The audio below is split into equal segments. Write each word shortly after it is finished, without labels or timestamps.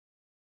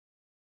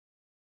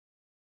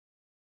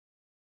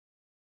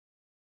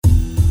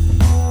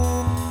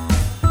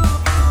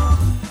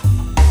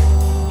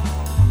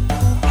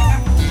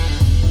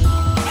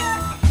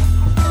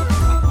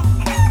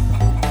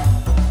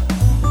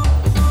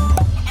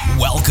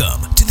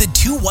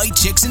White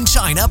Chicks in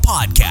China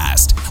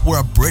podcast,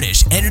 where a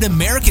British and an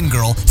American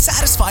girl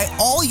satisfy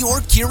all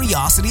your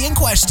curiosity and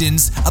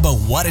questions about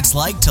what it's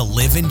like to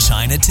live in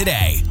China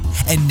today.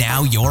 And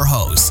now your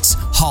hosts,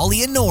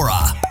 Holly and Nora.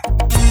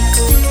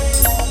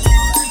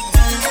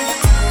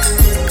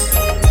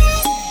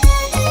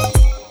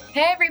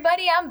 Hey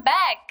everybody, I'm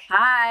back.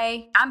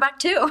 Hi, I'm back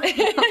too.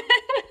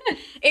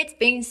 It's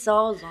been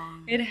so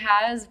long. It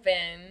has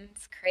been.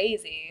 It's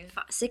crazy.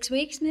 6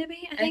 weeks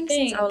maybe, I think,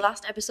 since our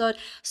last episode.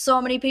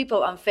 So many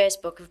people on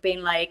Facebook have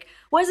been like,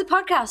 where's the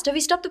podcast? Have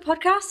you stopped the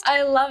podcast?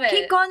 I love it.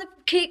 Keep going,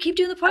 keep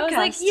doing the podcast. I was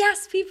like,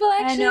 yes, people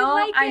actually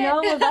like it. I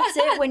know. Well, that's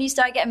it. When you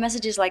start getting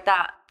messages like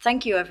that,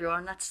 thank you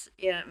everyone.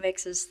 It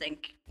makes us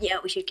think, yeah,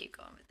 we should keep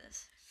going with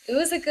this. It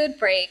was a good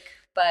break,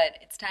 but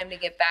it's time to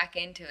get back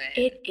into it.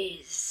 It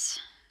is.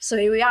 So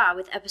here we are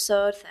with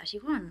episode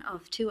 31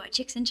 of Two White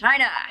Chicks in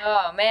China.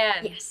 Oh,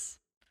 man. Yes.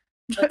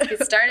 Let's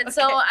get started. Okay.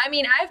 So, I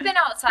mean, I've been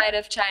outside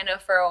of China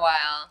for a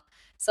while.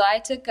 So I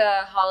took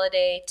a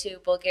holiday to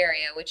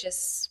Bulgaria, which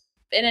is,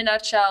 in a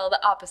nutshell,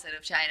 the opposite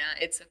of China.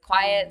 It's a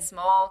quiet,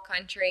 small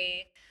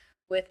country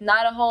with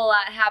not a whole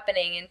lot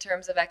happening in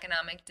terms of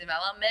economic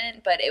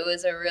development, but it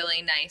was a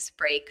really nice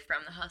break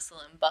from the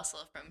hustle and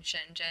bustle from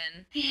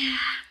Shenzhen. Yeah.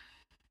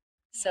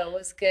 So it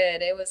was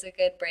good. It was a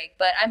good break.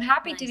 But I'm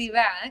happy to be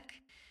back.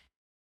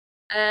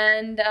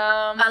 And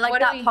I like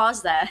that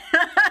pause there.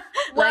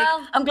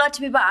 Well, I'm glad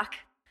to be back.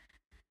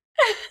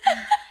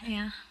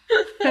 Yeah.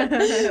 Well,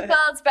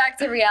 it's back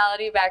to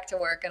reality, back to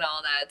work and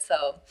all that.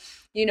 So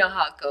you know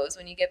how it goes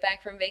when you get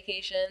back from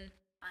vacation.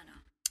 I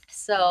know.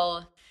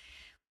 So,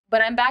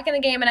 but I'm back in the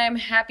game and I'm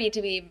happy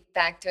to be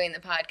back doing the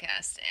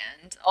podcast.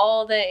 And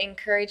all the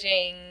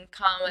encouraging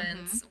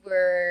comments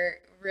were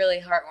really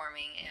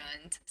heartwarming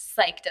and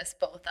psyched us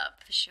both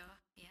up. For sure,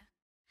 yeah.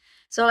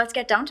 So let's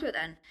get down to it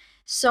then.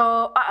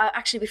 So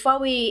actually, before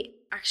we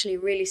actually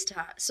really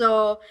start,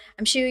 so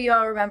I'm sure you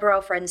all remember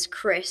our friend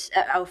Chris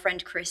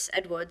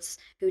Edwards,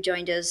 who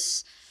joined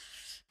us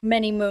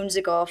many moons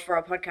ago for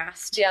our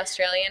podcast. The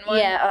Australian one?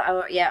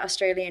 Yeah,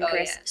 Australian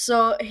Chris. Yeah.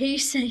 So he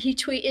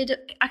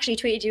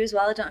tweeted you as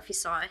well, I don't know if you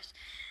saw it,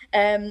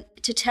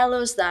 to tell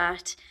us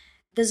that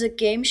there's a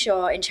game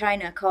show in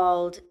China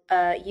called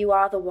You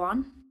Are the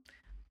One.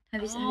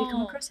 Have you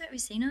come across it? Have you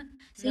seen it?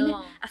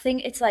 No. I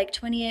think it's like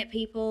 28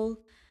 people,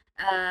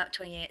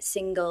 28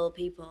 single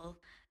people,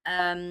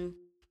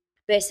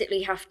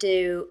 basically have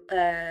to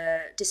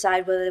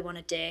decide whether they want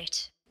to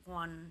date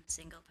one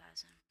single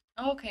person.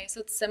 Okay,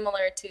 so it's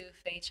similar to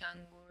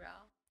Feichang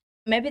Wurao.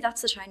 Maybe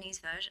that's the Chinese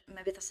version.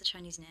 Maybe that's the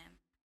Chinese name.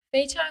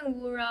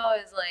 Feichang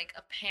Wurao is like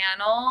a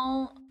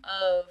panel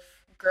of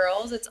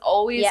girls. It's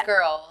always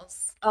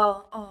girls.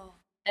 Oh.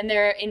 And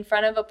they're in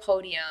front of a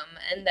podium,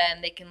 and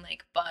then they can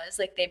like buzz.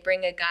 Like they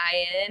bring a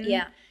guy in.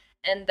 Yeah.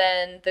 And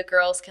then the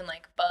girls can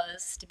like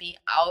buzz to be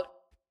out.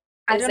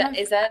 I don't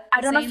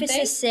know if it's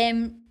the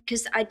same,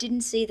 because I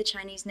didn't see the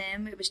Chinese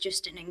name. It was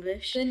just in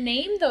English. The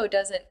name though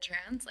doesn't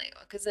translate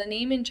well, because the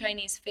name in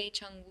Chinese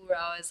Feichang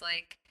Wurao is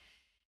like,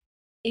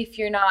 if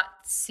you're not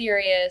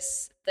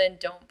serious, then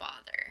don't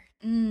bother.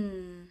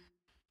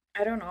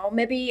 I don't know.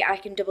 Maybe I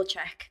can double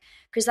check,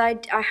 because I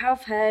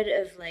have heard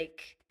of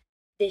like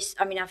this.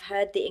 I mean, I've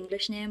heard the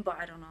English name, but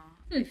I don't know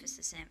if it's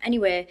the same.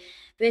 Anyway,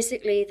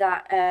 basically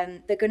that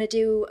they're going to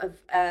do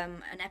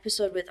an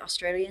episode with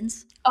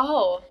Australians.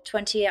 Oh.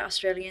 28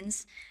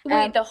 Australians.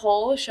 Wait, the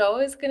whole show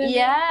is going to be?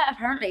 Yeah,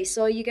 apparently.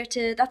 So you get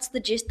to, that's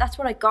the gist, that's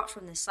what I got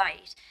from the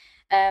site.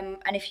 And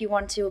if you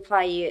want to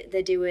apply,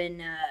 they're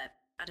doing,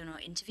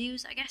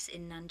 interviews, I guess,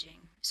 in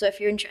Nanjing. So if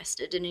you're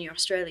interested and you're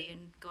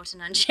Australian, go to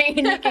Nanjing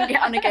and you can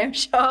get on a game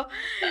show.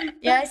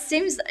 Yeah, it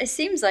seems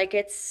like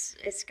it's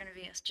going to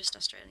be just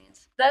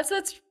Australians. That's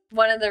what's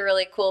one of the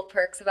really cool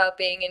perks about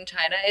being in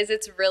China is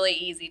it's really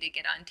easy to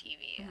get on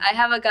TV. I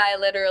have a guy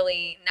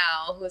literally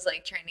now who's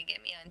like trying to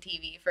get me on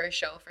TV for a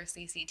show for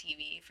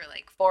CCTV for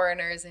like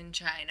foreigners in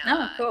China.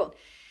 Oh, cool.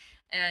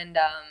 And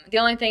the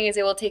only thing is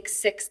it will take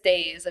 6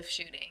 days of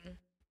shooting.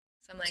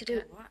 So I'm like, to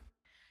do what?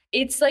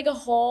 It's like a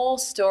whole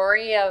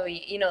story of,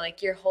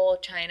 like your whole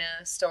China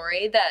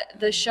story that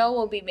the show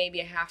will be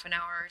maybe a half an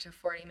hour to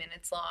 40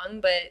 minutes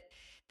long, but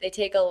they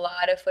take a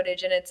lot of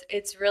footage and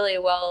it's really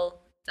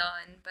well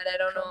done. But I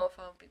don't know if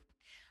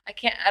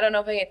I don't know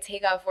if I can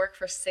take off work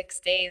for 6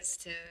 days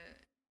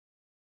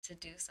to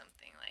do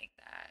something like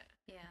that.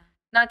 Yeah.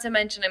 Not to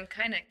mention I'm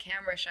kind of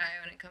camera shy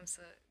when it comes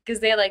to, because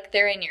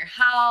they're in your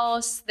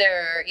house,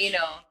 they're,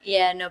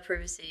 Yeah, no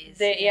privacy.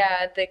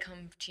 They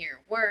come to your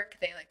work,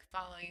 they like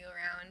follow you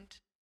around.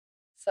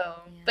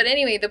 So, But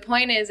anyway, the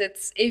point is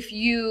it's, if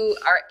you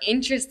are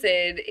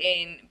interested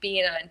in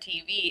being on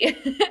TV,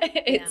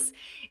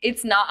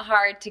 it's not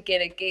hard to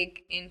get a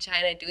gig in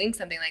China doing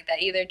something like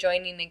that, either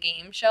joining a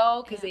game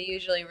show, because they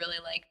usually really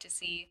like to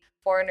see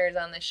foreigners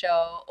on the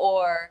show,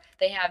 or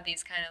they have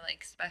these kind of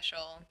like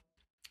special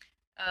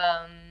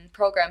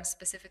programs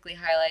specifically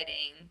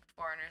highlighting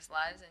foreigners'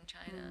 lives in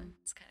China.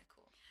 It's kind of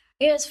cool.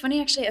 Yeah, it's funny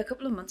actually. A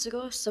couple of months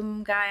ago,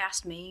 some guy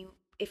asked me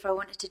if I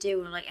wanted to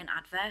do like an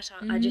advert.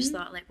 I just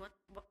thought like,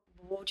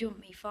 what do you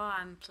want me for?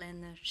 I'm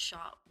playing the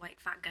short, white,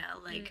 fat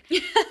girl. Like,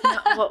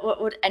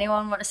 what would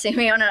anyone want to see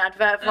me on an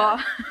advert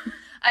for?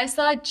 I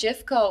saw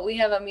Jifco. We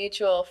have a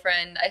mutual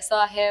friend. I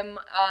saw him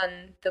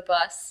on the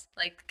bus,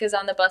 like, because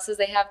on the buses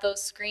they have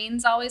those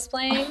screens always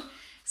playing.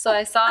 So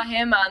I saw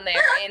him on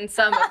there in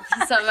some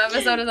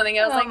episode or something.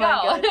 I was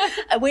God.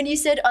 When you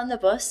said on the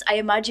bus, I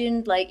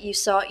imagined like you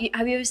saw.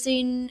 Have you ever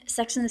seen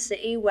Sex and the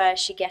City where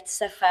she gets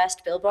their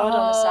first billboard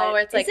on the side?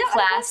 Where it's like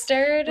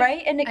plastered,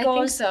 right? And it goes. I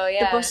think so.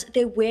 Yeah. The bus.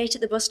 They wait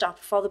at the bus stop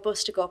for the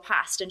bus to go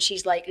past, and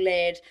she's like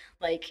laid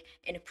like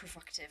in a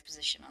provocative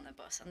position on the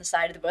bus, on the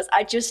side of the bus.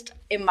 I just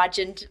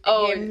imagined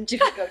him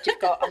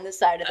Jifco on the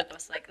side of the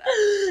bus like that.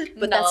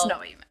 But that's not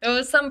what you meant. It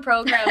was some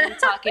program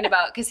talking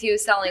about, because he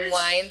was selling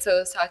wine, so it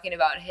was talking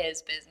about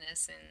his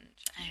business.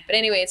 But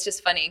anyway, it's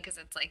just funny because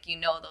it's like,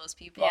 those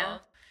people. Yeah.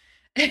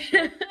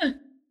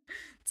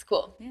 It's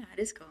cool. Yeah, it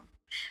is cool.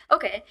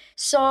 Okay,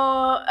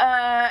 so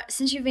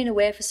since you've been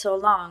away for so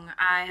long,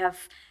 I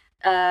have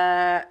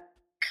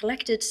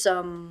collected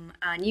some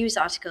news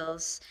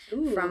articles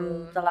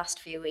from the last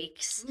few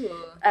weeks.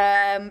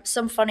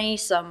 Some funny,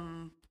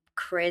 some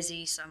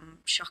crazy, some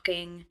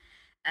shocking.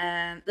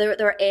 There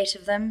are 8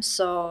 of them,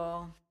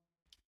 so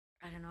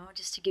I don't know,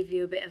 just to give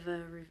you a bit of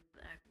a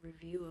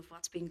review of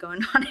what's been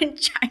going on in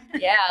China.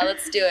 Yeah,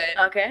 let's do it.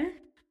 Okay.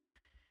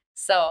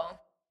 So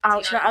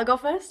I'll go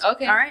first.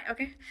 Okay. All right.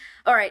 Okay.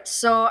 All right.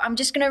 So I'm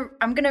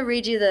gonna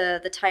read you the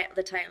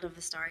title of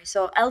the story.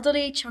 So,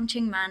 elderly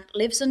Chongqing man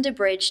lives under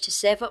bridge to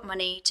save up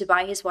money to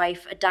buy his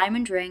wife a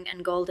diamond ring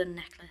and golden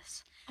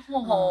necklace.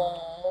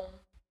 Oh,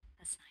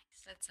 that's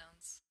nice. That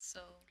sounds so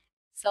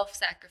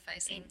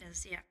self-sacrificing. It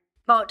does. Yeah.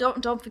 Well,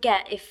 don't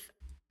forget, if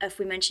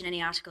we mention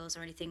any articles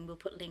or anything, we'll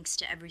put links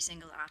to every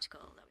single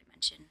article that we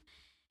mention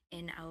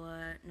in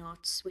our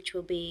notes, which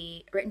will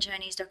be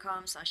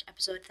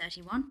writtenchinese.com/episode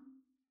 31.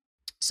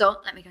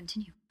 So let me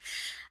continue.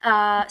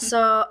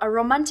 So a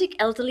romantic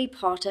elderly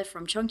porter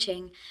from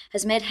Chongqing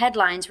has made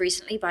headlines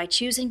recently by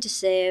choosing to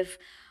save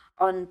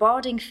on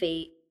boarding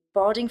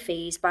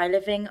fees by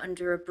living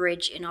under a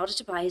bridge in order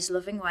to buy his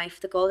loving wife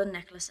the golden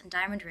necklace and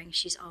diamond ring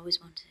she's always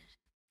wanted.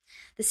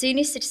 The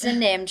senior citizen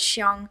named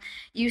Xiong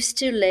used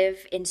to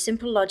live in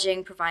simple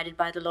lodging provided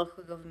by the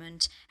local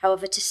government.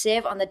 However, to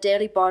save on the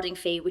daily boarding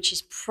fee, which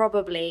is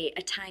probably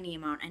a tiny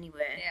amount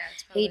anyway,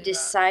 he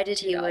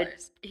decided it would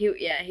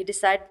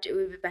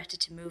be better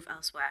to move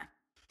elsewhere.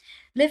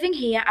 Living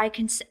here, I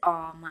can save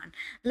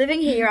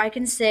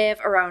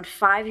around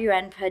 5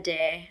 yuan per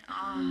day.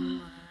 Oh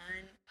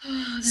man!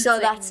 So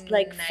that's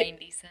like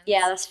 90 cents.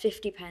 Yeah, that's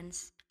 50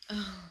 pence.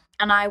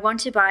 And I want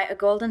to buy a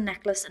golden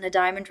necklace and a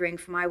diamond ring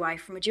for my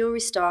wife from a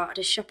jewellery store at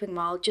a shopping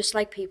mall, just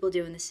like people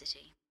do in the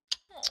city.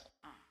 Oh,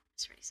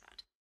 it's really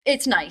sad.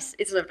 It's nice.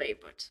 It's lovely,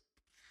 but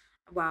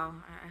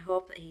wow, I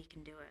hope that he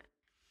can do it.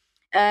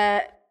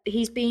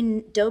 He's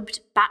been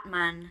dubbed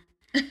Batman.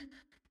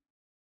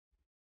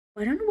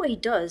 I don't know what he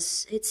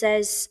does. It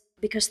says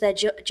because their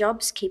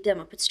jobs keep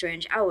them up at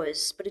strange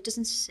hours, but it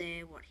doesn't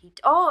say what he...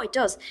 Oh, it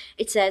does.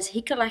 It says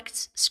he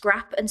collects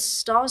scrap and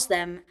stores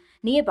them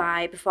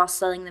nearby before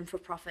selling them for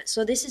profit.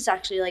 So this is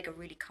actually like a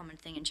really common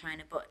thing in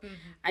China, but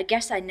I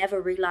guess I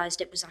never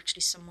realized it was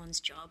actually someone's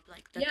job.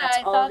 Like that's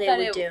all they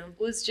would do. It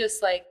was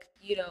just like,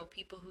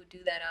 people who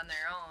do that on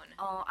their own.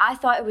 Oh, I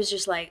thought it was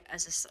just like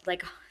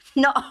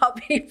not a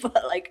hobby,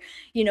 but like,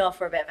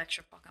 for a bit of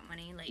extra pocket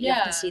money. Like you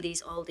often see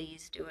these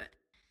oldies do it.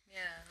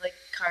 Yeah, like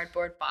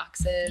cardboard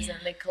boxes,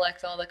 and they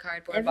collect all the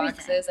cardboard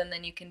boxes, and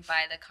then you can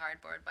buy the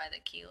cardboard by the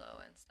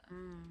kilo and stuff.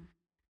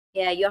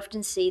 Yeah, you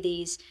often see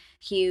these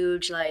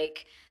huge,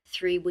 like,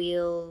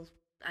 3-wheel,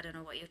 I don't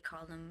know what you'd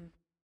call them,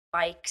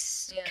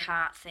 bikes,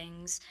 cart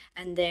things,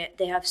 and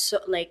they have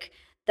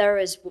they're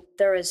as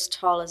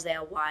tall as they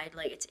are wide.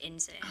 Like, it's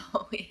insane.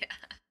 Oh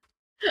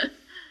yeah.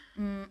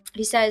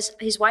 He says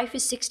his wife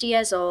is 60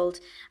 years old.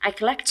 I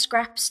collect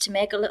scraps to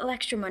make a little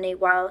extra money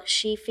while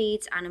she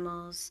feeds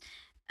animals,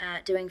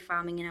 doing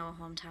farming in our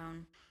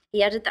hometown.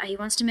 He added that he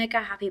wants to make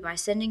her happy by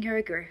sending her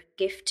a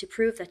gift to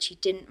prove that she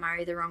didn't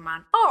marry the wrong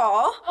man.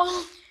 Oh,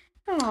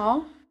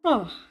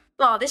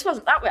 this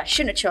wasn't that way. I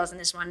shouldn't have chosen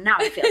this one. Now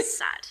I feel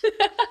sad.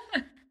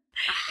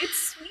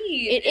 It's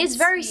sweet. It's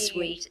very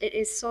sweet. It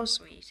is so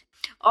sweet.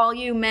 All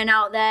you men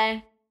out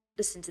there,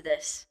 listen to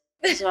this.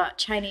 This is what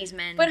Chinese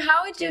men But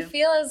how would you do.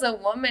 feel as a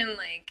woman,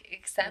 like,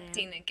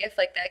 accepting a gift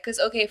like that? Because,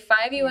 okay,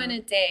 5 yuan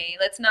a day,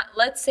 let's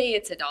say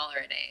it's $1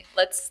 a day.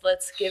 Let's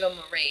give him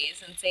a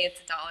raise and say it's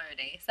 $1 a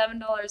day.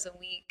 $7 a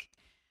week.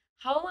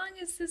 How long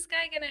is this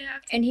guy going to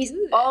have to And he's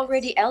do this?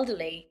 already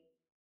elderly.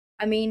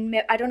 I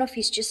mean, I don't know if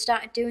he's just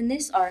started doing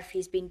this or if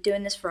he's been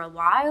doing this for a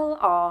while,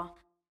 or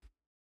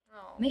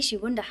makes you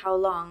wonder how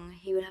long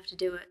he would have to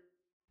do it.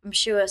 I'm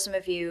sure some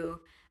of you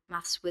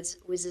maths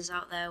whizzes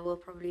out there will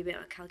probably be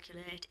able to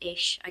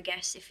calculate-ish, I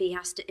guess, if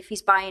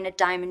he's buying a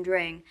diamond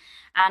ring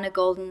and a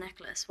golden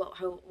necklace.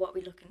 What are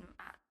we looking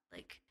at?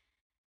 Like,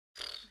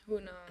 who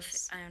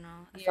knows? I don't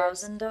know,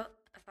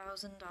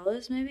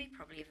 $1,000 maybe,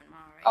 probably even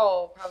more, right?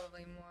 Oh,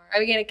 probably more. I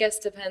mean, I guess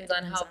depends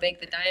on how big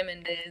the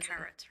diamond is.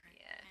 Carats, right?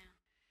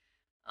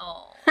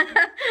 Oh.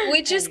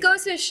 Which just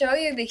goes to show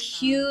you the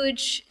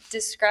huge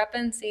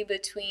discrepancy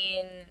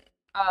between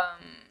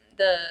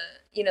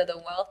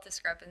the wealth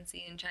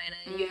discrepancy in China.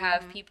 You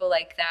have people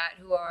like that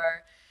who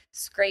are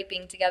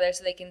scraping together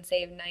so they can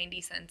save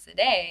 90 cents a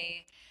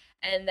day,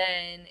 and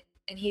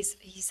he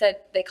said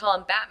they call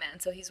him Batman,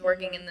 so he's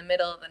working in the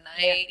middle of the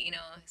night.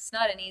 It's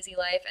not an easy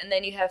life. And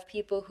then you have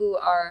people who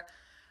are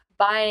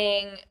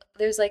buying,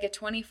 there's like a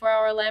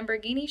 24-hour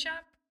Lamborghini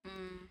shop.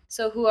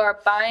 So who are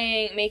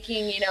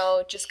making,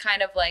 just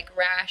kind of like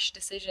rash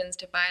decisions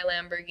to buy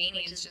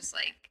Lamborghinis just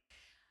like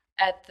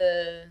at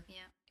the,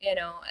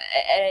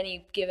 at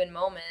any given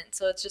moment.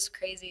 So it's just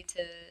crazy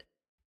to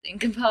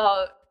think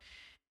about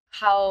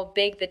how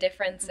big the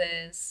difference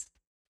is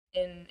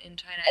in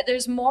China.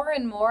 There's more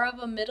and more of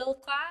a middle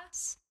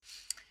class,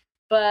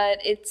 but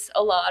it's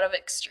a lot of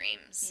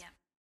extremes. Yeah.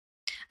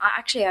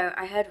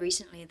 I heard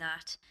recently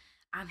that,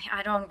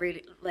 I don't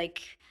really,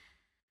 like,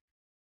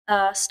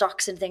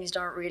 stocks and things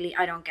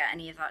I don't get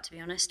any of that, to be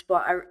honest.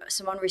 But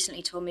someone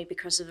recently told me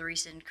because of the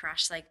recent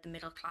crash, like the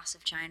middle class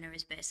of China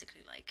is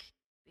basically like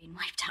being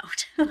wiped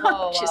out,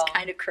 which is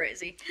kind of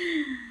crazy.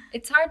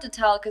 It's hard to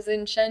tell because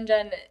in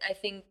Shenzhen, I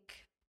think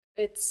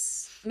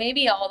it's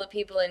maybe all the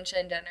people in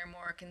Shenzhen are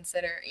more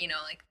considered,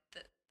 like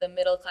the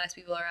middle class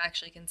people are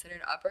actually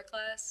considered upper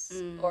class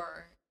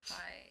or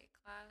high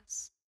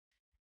class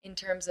in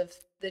terms of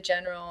the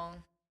general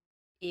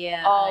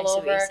all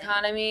over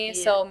economy. Yeah.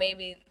 So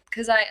maybe,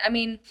 because I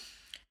mean,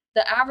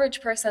 the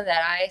average person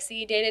that I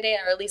see day to day,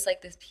 or at least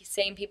like the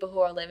same people who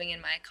are living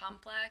in my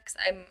complex,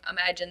 I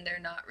imagine they're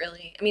not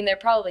really, I mean, they're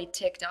probably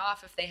ticked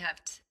off if they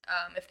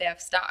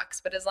have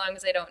stocks, but as long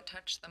as they don't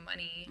touch the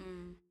money,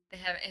 it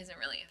hasn't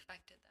really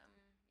affected them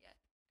yet.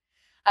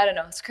 I don't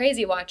know. It's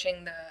crazy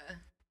watching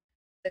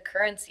the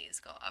currencies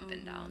go up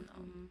and down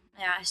though.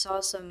 Yeah, I saw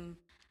some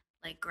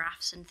like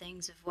graphs and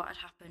things of what had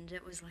happened.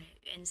 It was like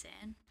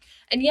insane.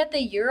 And yet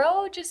the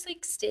euro just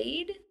like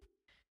stayed.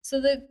 So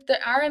the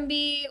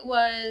RMB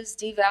was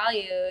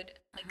devalued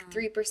like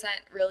 3%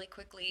 really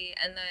quickly,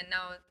 and then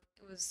now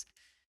it's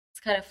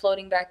kind of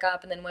floating back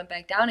up and then went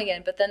back down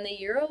again. But then the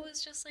euro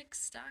was just like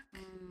stuck.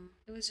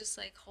 It was just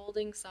like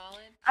holding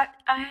solid.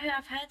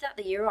 I've heard that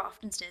the euro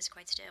often stays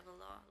quite stable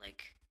though.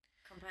 Like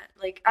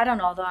I don't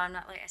know though. I'm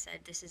not, like I said,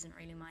 this isn't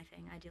really my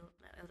thing. I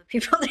let other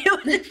people deal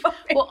with it for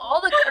me. Well,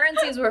 all the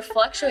currencies were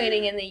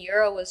fluctuating, and the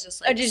euro was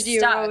just like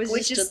stuck,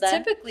 which is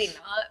typically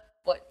not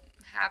what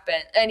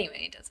happened.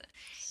 Anyway, it doesn't.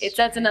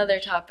 That's another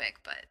topic,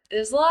 but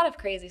there's a lot of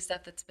crazy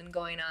stuff that's been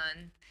going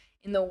on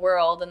in the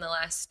world in the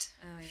last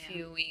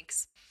few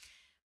weeks.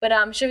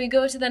 But should we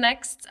go to the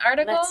next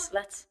article?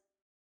 Let's.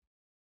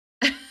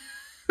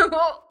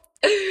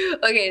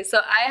 Okay, so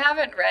I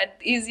haven't read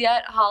these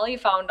yet. Holly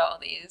found all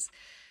these.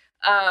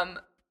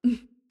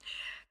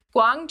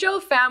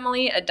 Guangzhou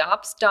family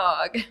adopts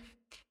dog,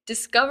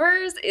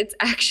 discovers it's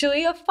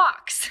actually a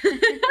fox.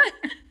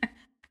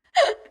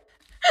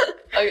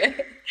 Okay.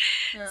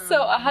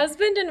 So a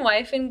husband and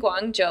wife in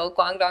Guangzhou,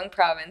 Guangdong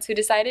province, who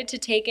decided to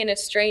take in a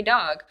stray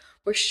dog,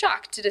 were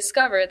shocked to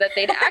discover that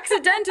they'd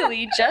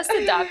accidentally just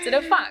adopted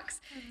a fox.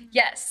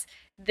 Yes,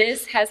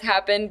 this has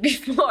happened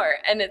before,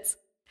 and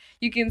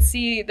you can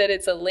see that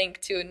it's a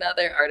link to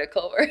another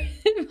article where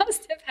it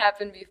must have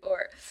happened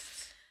before.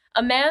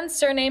 A man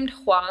surnamed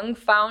Huang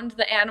found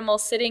the animal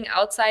sitting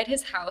outside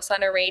his house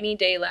on a rainy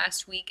day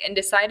last week and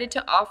decided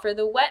to offer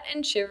the wet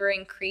and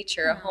shivering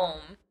creature a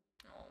home.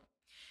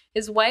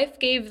 His wife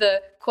gave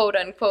the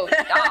quote-unquote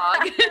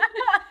dog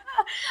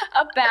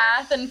a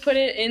bath and put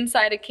it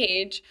inside a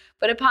cage,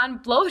 but upon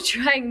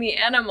blow-drying the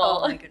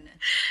animal,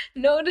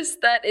 noticed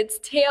that its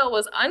tail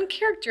was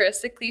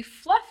uncharacteristically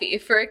fluffy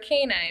for a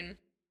canine.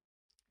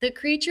 The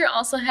creature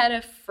also had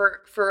a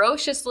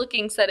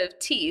ferocious-looking set of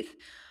teeth,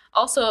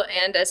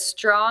 and a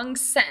strong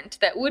scent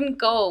that wouldn't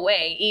go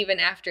away even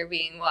after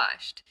being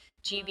washed,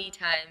 GB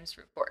Times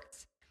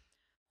reports.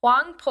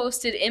 Huang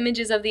posted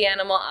images of the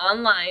animal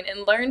online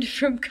and learned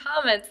from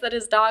comments that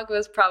his dog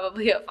was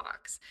probably a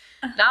fox.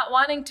 Not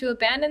wanting to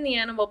abandon the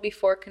animal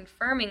before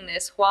confirming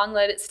this, Huang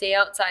let it stay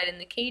outside in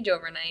the cage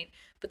overnight,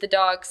 but the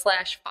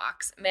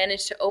dog/fox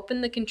managed to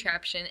open the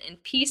contraption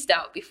and pieced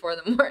out before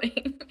the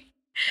morning.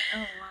 Oh,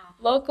 wow.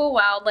 Local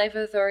wildlife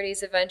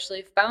authorities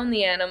eventually found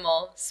the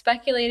animal,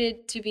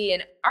 speculated to be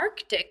an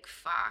Arctic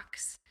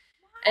fox,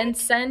 and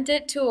sent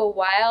it to a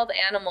wild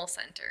animal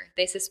center.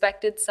 They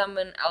suspected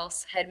someone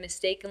else had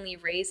mistakenly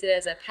raised it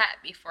as a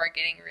pet before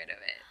getting rid of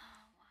it.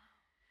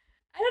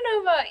 I don't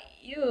know about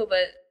you,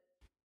 but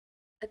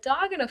a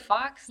dog and a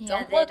fox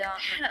don't look alike.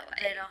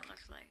 They don't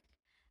look like.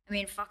 I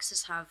mean,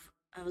 foxes have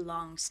a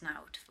long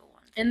snout for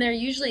one thing. And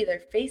their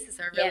faces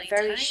are really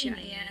very tiny. sharp.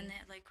 Yeah, and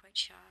they're like quite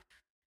sharp.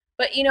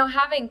 But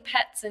having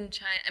pets in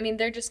China, I mean,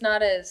 they're just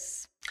not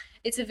as.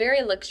 It's a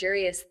very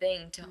luxurious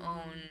thing to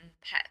own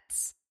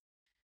pets.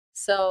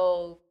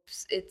 So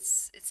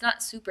it's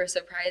not super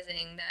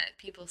surprising that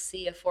people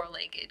see a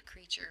four-legged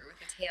creature with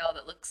a tail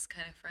that looks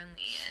kind of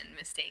friendly and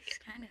mistake it.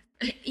 Kind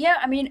of. Yeah,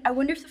 I mean, I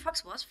wonder if the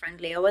fox was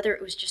friendly or whether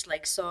it was just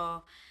like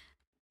so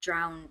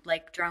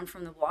drowned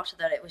from the water,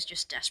 that it was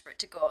just desperate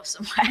to go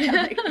somewhere.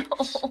 Like, and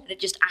it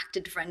just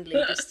acted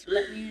friendly, just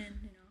let me in,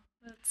 you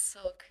know. That's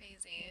so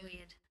crazy.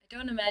 Weird. I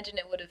don't imagine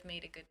it would have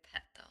made a good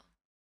pet,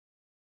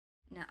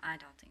 though. No, I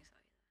don't think so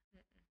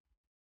either.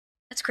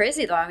 It's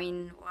crazy though. I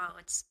mean, wow,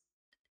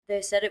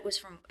 they said it was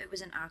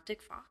an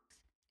Arctic fox.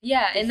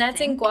 Yeah, and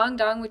that's in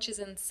Guangdong, which is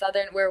in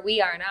where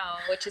we are now,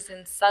 which is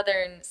in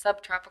southern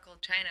subtropical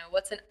China.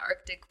 What's an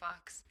Arctic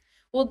fox?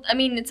 Well, I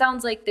mean, it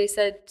sounds like they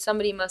said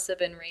somebody must have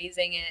been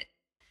raising it.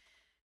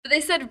 But they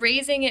said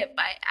raising it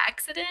by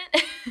accident.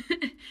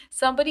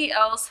 Somebody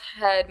else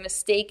had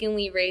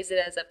mistakenly raised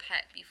it as a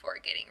pet before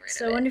getting rid of it.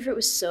 So I wonder if it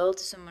was sold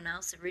to someone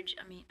else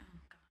originally. I mean, oh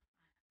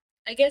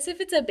god. I guess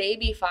if it's a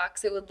baby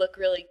fox, it would look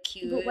really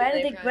cute. But where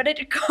did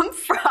it come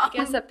from? I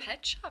guess a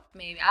pet shop,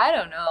 maybe. I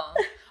don't know.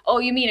 Oh,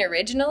 you mean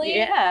originally?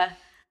 Yeah.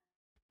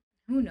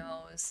 Who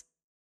knows?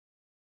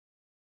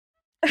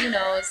 Who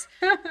knows?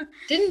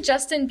 Didn't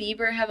Justin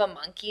Bieber have a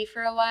monkey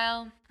for a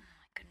while? Oh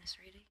my goodness,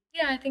 really?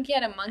 Yeah, I think he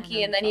had a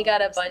monkey, and then he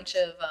got a bunch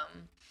of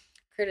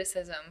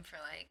criticism for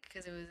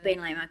because it was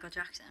being like Michael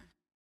Jackson.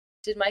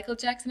 Did Michael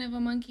Jackson have a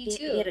monkey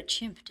too? He had a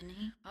chimp, didn't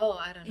he? Oh,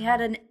 I don't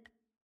know.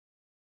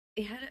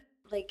 He had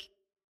I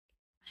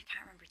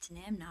can't remember its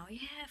name now.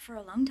 Yeah, for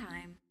a long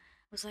time.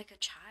 It was like a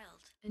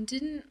child. And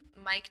didn't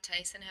Mike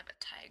Tyson have a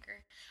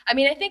tiger? I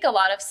mean, I think a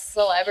lot of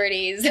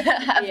celebrities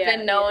have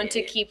been known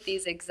to keep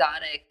these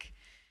exotic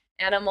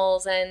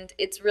animals, and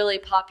it's really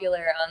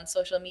popular on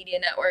social media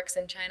networks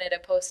in China to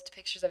post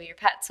pictures of your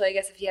pet. So I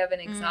guess if you have an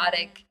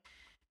exotic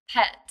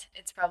pet,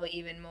 it's probably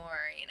even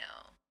more,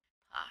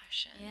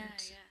 posh and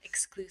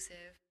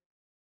exclusive.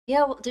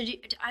 Yeah, well,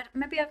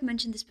 maybe I've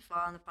mentioned this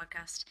before on the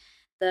podcast.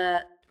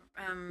 The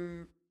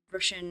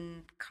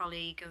Russian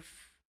colleague of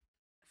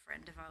a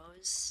friend of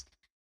ours,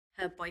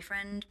 her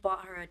boyfriend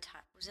bought her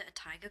was it a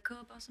tiger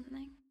cub or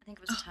something? I think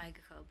it was a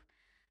tiger cub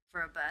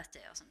for a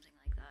birthday or something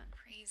like that.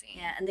 Crazy.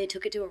 Yeah, and they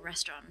took it to a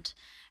restaurant,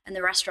 and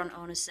the restaurant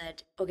owner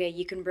said, okay,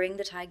 you can bring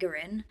the tiger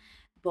in,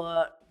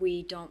 but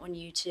we don't want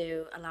you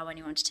to allow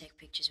anyone to take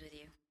pictures with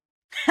you.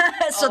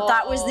 So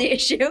that was the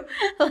issue.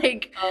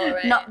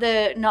 Not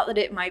that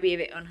it might be a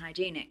bit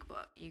unhygienic,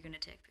 but you're going to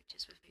take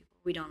pictures with people.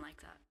 We don't like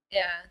that.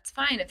 Yeah, it's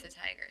fine if the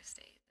tiger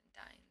stays and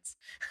dines.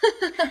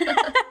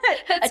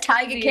 A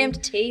Tiger Came to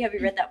Tea. Have you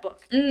read that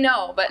book?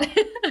 No, but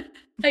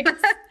I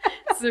guess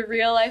it's the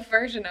real life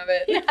version of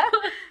it. Yeah.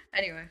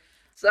 Anyway,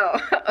 so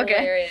okay.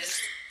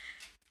 Hilarious.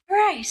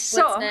 Right.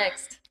 So what's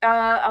next?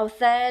 Our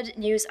third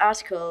news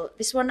article.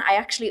 This one I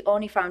actually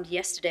only found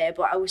yesterday,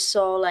 but I was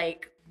so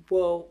like,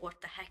 whoa,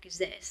 what the heck is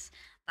this?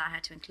 That I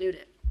had to include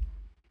it.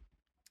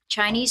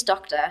 Chinese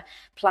doctor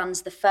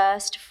plans the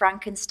first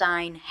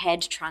Frankenstein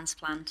head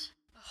transplant.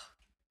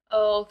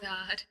 Oh,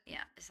 God.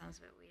 Yeah, it sounds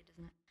a bit weird,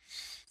 doesn't it?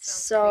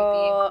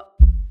 Sounds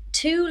creepy.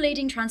 2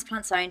 leading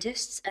transplant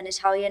scientists, an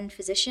Italian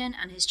physician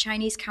and his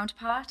Chinese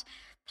counterpart,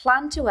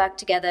 plan to work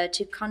together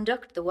to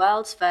conduct the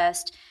world's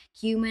first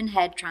human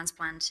head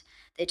transplant,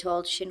 they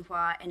told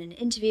Xinhua in an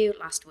interview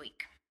last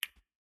week.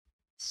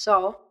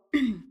 So,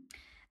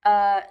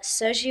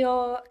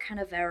 Sergio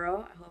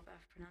Canavero, I hope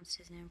I've pronounced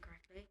his name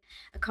correctly,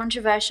 a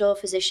controversial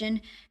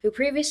physician who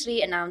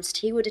previously announced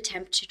he would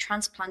attempt to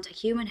transplant a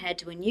human head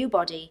to a new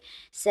body,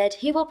 said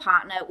he will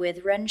partner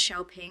with Ren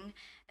Xiaoping,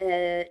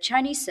 a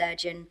Chinese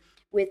surgeon,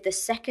 with the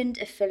second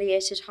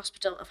affiliated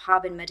hospital of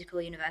Harbin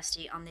Medical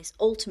University on this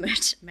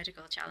ultimate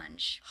medical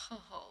challenge.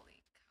 Oh, holy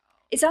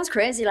cow. It sounds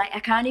crazy.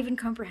 I can't even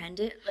comprehend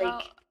it.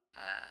 I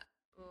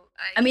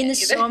mean,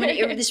 there's so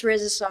many. This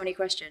raises so many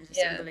questions.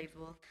 It's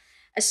unbelievable.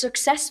 A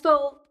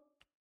successful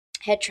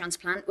head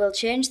transplant will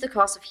change the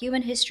course of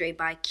human history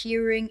by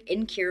curing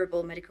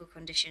incurable medical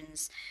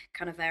conditions,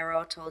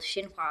 Canavero told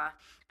Xinhua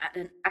at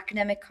an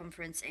academic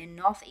conference in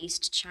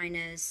northeast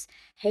China's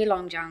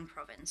Heilongjiang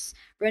province.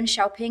 Ren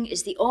Xiaoping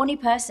is the only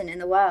person in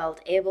the world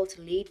able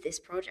to lead this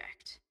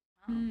project.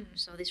 Wow.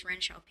 So this Ren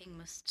Xiaoping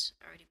must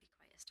already be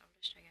quite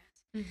established, I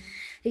guess. Mm-hmm.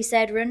 He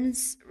said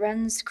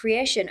Ren's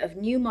creation of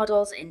new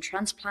models in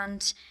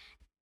transplant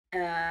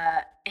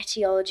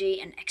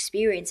etiology and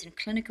experience in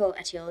clinical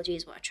etiology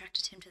is what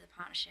attracted him to the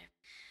partnership.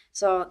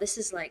 So this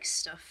is like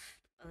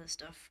other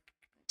stuff,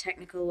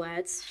 technical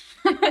words.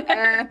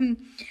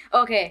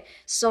 Okay,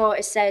 so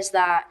it says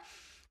that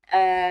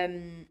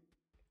Ren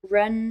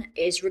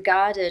is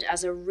regarded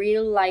as a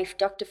real-life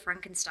Dr.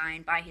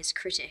 Frankenstein by his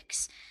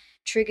critics,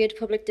 triggered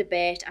public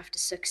debate after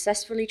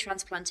successfully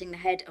transplanting the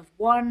head of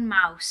one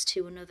mouse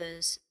to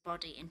another's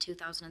body in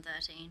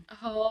 2013.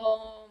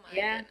 Oh my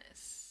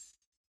goodness.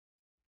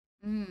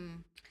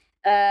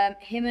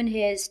 Him and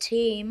his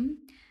team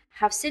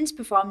have since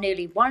performed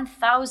nearly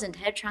 1,000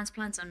 head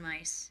transplants on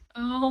mice.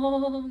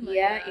 Oh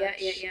my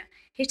gosh.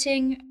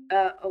 Hitting,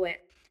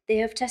 they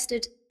have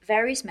tested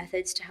various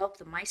methods to help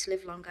the mice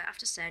live longer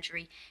after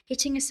surgery,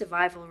 hitting a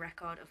survival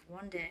record of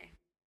 1 day.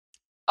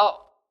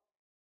 Oh.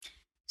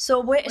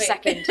 So wait a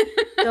second.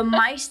 The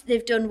mice,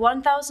 they've done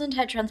 1,000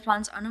 head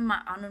transplants on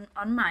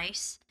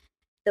mice.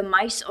 The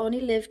mice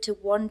only live to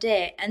 1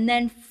 day, and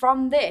then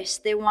from this,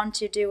 they want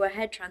to do a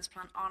head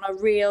transplant on a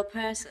real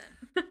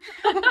person.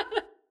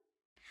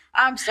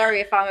 I'm sorry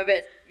if I'm a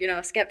bit,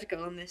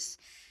 skeptical on this,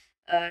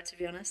 to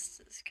be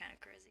honest. It's kind of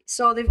crazy.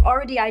 So they've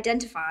already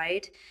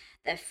identified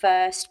their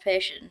first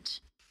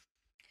patient,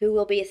 who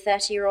will be a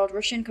 30-year-old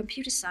Russian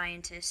computer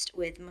scientist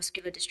with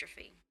muscular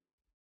dystrophy.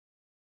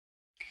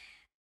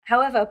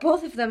 However,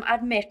 both of them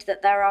admit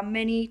that there are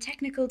many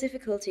technical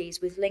difficulties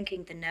with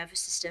linking the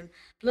nervous system,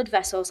 blood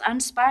vessels,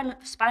 and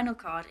spinal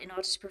cord in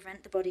order to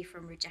prevent the body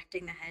from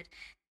rejecting the head.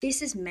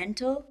 This is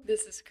mental.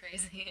 This is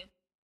crazy.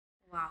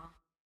 Wow.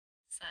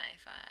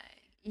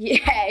 Sci-fi.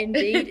 Yeah,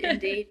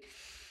 indeed.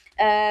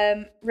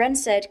 Ren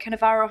said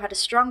Cannavaro had a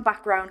strong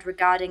background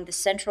regarding the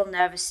central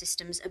nervous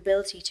system's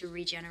ability to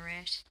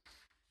regenerate.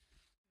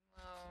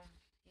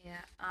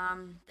 Yeah,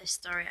 the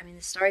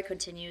story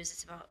continues.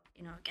 It's about,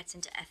 it gets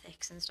into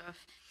ethics and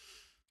stuff.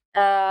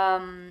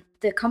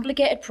 The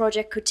complicated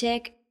project could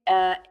take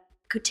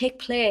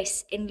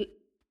place in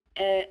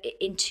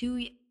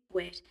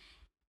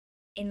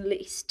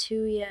least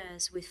 2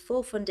 years with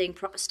full funding,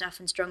 proper staff,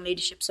 and strong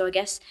leadership. So I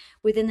guess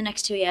within the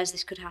next 2 years,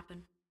 this could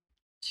happen.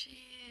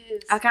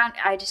 Jeez.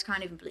 I just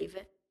can't even believe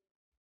it.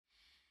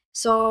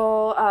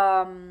 So,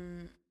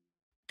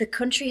 the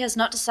country has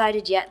not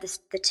decided yet.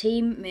 The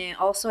team may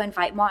also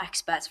invite more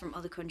experts from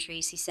other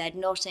countries, he said,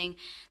 noting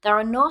there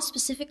are no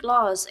specific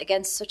laws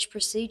against such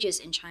procedures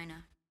in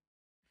China.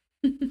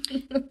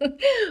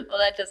 Well,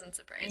 that doesn't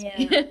surprise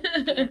me.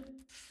 Yeah.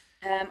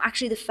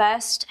 Actually, the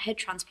first head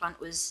transplant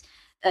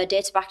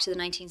dates back to the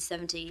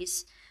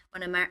 1970s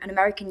when an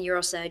American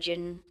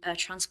neurosurgeon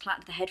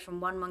transplanted the head from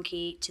one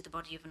monkey to the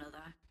body of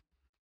another.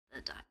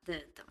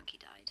 The monkey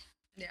died.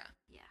 Yeah.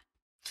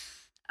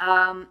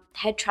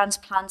 Head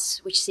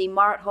transplants, which seem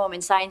more at home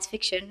in science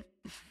fiction,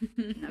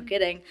 no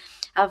kidding,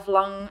 have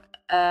long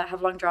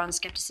drawn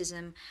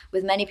skepticism,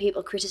 with many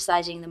people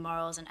criticizing the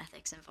morals and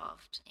ethics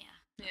involved.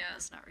 Yeah,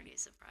 that's not really a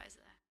surprise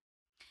there.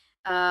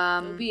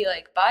 It would be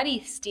like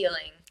body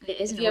stealing. It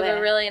is. If you have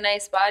a really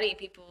nice body,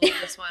 people will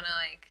just want to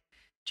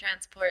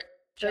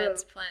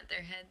transplant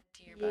their head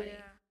to your body.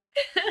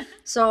 Yeah.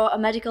 So a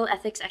medical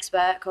ethics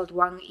expert called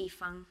Wang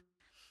Yifeng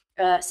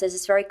says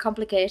it's very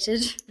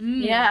complicated.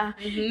 Yeah.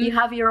 Mm-hmm. You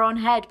have your own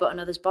head but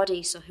another's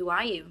body, so who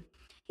are you?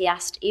 He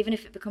asked, even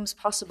if it becomes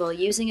possible,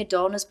 using a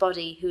donor's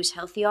body whose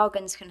healthy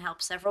organs can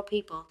help several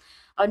people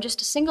on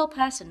just a single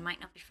person might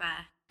not be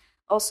fair.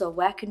 Also,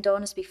 where can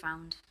donors be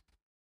found?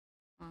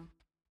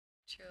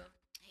 True.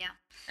 Yeah.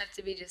 Have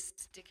to be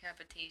just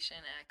decapitation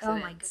accidents. Oh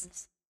my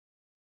goodness.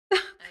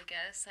 I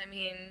guess. I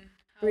mean,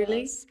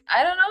 really? Else?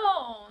 I don't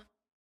know.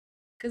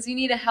 Because you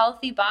need a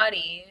healthy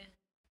body.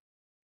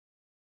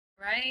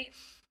 Right?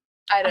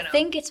 I don't know. I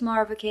think it's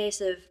more of a case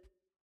of.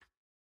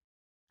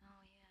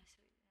 Oh yeah.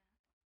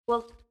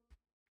 Well.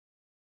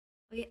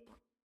 Yeah.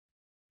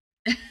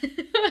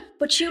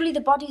 But surely the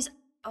body's.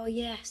 Oh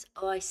yes.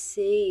 Oh, I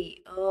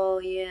see. Oh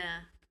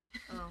yeah.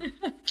 Oh.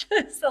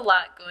 There's a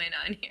lot going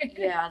on here.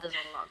 Yeah, there's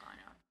a lot going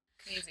on.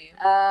 Crazy.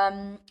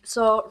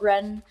 So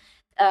Ren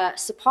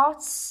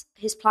supports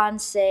his plan,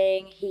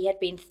 saying it had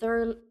been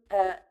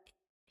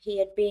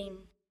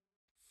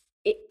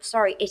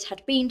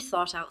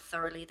thought out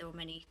thoroughly. There were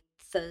many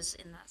thes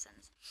in that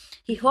sense.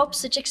 He hopes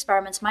such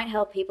experiments might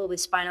help people with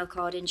spinal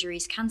cord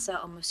injuries, cancer,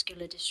 or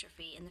muscular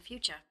dystrophy in the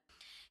future.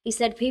 He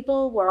said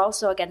people were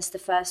also against the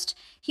first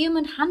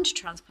human hand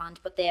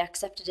transplant, but they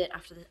accepted it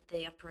after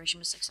the operation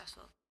was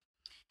successful.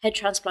 Head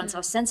transplants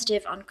are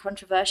sensitive and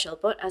controversial,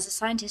 but as a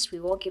scientist, we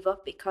won't give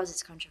up because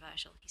it's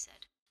controversial, he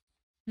said.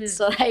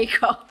 So there you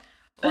go.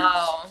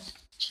 Wow.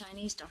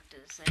 Chinese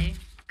doctors, eh?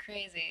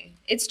 Crazy.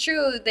 It's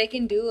true. They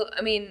can do,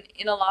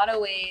 in a lot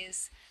of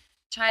ways,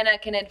 China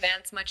can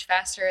advance much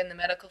faster in the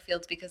medical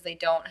fields because they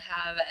don't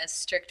have as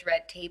strict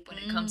red tape when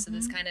it comes to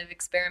this kind of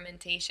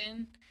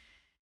experimentation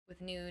with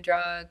new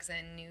drugs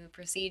and new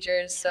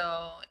procedures. Yeah.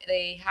 So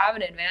they have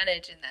an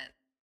advantage in that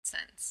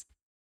sense.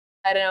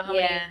 I don't know how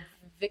many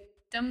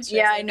victims.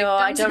 Yeah, I know.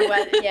 I don't know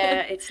whether,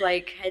 it's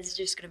like heads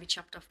just going to be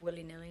chopped off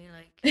willy-nilly.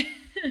 Like,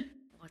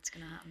 what's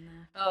going to happen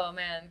there? Oh,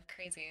 man.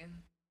 Crazy.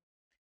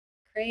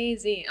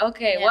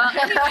 Okay, well,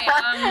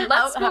 anyway,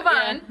 let's move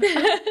on.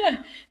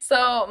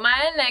 So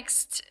my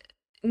next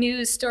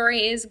news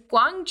story is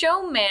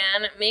Guangzhou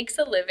man makes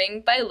a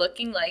living by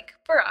looking like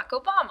Barack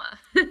Obama.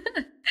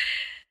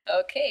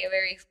 Okay, a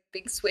very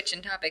big switch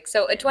in topic.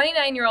 So a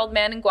 29-year-old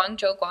man in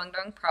Guangzhou,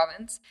 Guangdong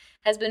province,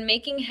 has been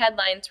making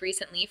headlines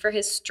recently for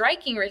his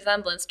striking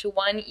resemblance to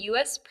one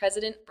U.S.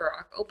 President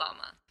Barack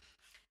Obama.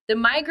 The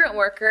migrant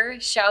worker,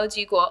 Xiao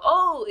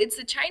Jiguo, it's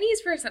a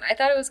Chinese person. I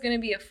thought it was going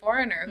to be a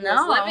foreigner who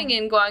was living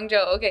in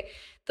Guangzhou. Okay,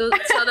 so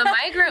the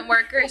migrant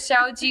worker,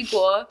 Xiao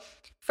Jiguo,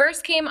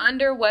 first came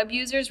under web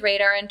users'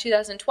 radar in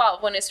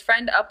 2012 when his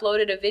friend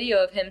uploaded a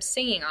video of him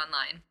singing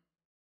online.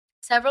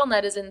 Several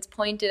netizens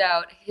pointed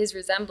out his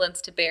resemblance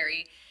to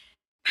Barry.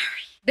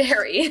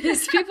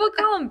 People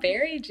call him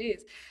Barry?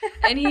 Jeez.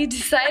 And he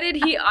decided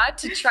he ought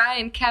to try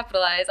and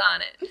capitalize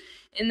on it.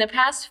 In the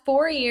past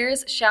 4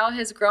 years, Xiao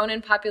has grown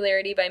in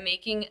popularity by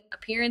making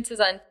appearances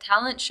on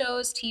talent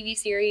shows, TV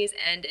series,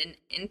 and an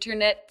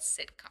internet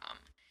sitcom.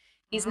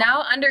 He's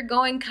now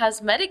undergoing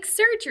cosmetic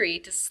surgery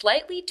to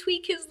slightly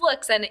tweak his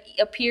looks and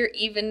appear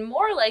even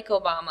more like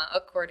Obama,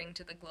 according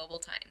to the Global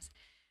Times.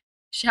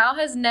 Xiao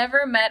has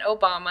never met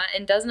Obama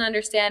and doesn't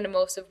understand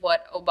most of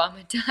what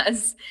Obama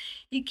does.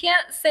 He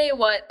can't say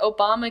what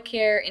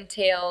Obamacare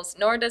entails,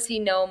 nor does he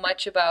know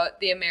much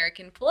about the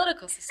American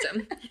political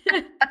system.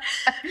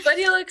 But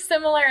he looks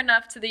similar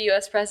enough to the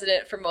U.S.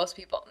 president for most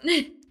people.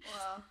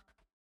 Wow.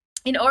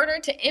 In order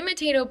to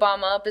imitate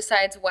Obama,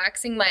 besides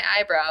waxing my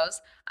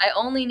eyebrows, I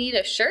only need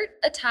a shirt,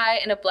 a tie,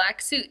 and a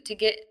black suit to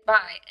get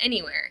by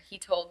anywhere, he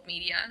told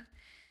media.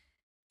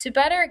 To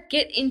better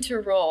get into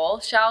role,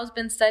 Xiao's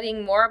been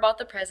studying more about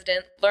the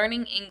president,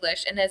 learning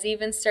English, and has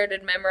even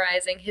started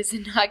memorizing his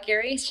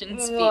inauguration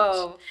speech.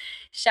 Whoa.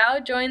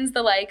 Xiao joins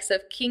the likes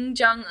of Kim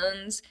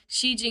Jong-un's,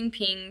 Xi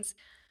Jinping's,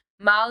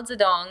 Mao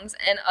Zedong's,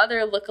 and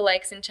other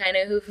lookalikes in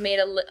China who've made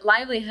a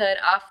livelihood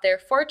off their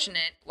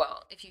fortunate,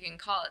 well, if you can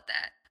call it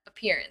that,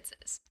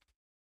 appearances.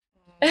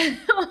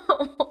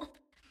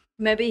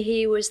 Maybe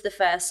he was the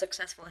first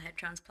successful head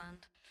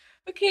transplant.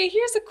 Okay,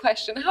 here's a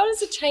question. How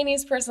does a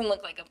Chinese person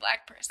look like a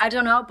black person? I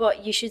don't know,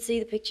 but you should see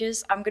the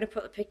pictures. I'm going to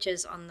put the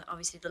pictures on,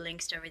 obviously, the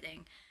links to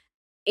everything.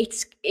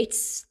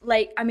 It's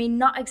like, I mean,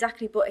 not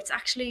exactly, but it's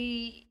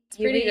actually... It's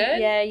pretty good?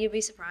 Yeah, you'd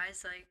be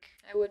surprised. Like,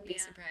 I would be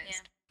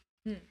surprised.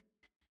 Yeah.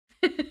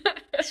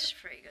 It's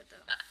pretty good,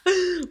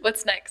 though.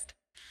 What's next?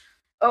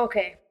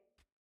 Okay.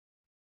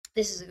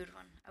 This is a good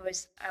one. I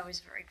was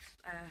very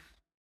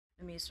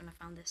amused when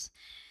I found this.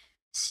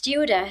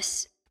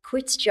 Stewardess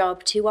quits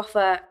job to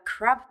offer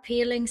crab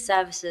peeling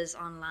services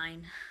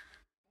online.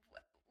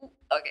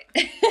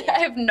 Okay. I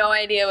have no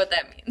idea what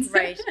that means.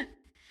 Right.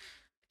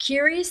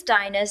 Curious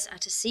diners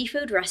at a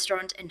seafood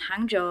restaurant in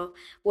Hangzhou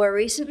were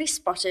recently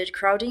spotted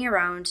crowding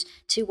around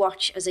to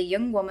watch as a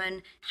young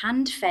woman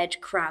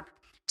hand-fed crab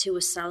to a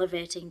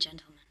salivating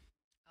gentleman.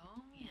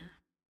 Oh. Yeah.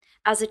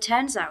 As it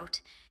turns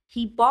out,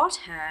 he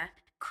bought her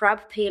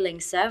crab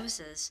peeling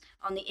services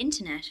on the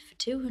internet for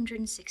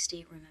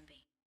 260 renminbi.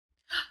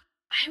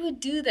 I would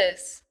do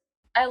this.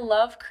 I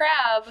love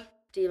crab.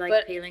 Do you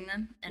like peeling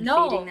them and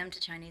feeding them to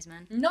Chinese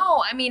men?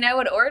 No, I mean, I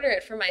would order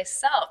it for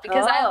myself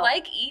because I Oh.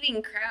 like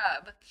eating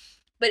crab.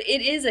 But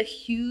it is a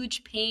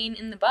huge pain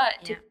in the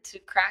butt to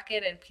crack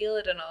it and peel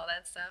it and all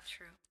that stuff.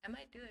 True. I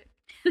might do it.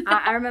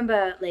 I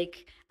remember,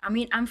 like, I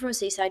mean, I'm from a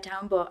seaside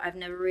town, but I've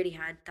never really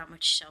had that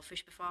much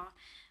shellfish before.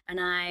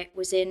 And I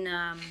was in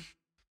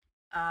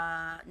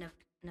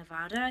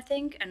Nevada, I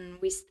think,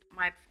 and with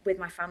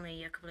my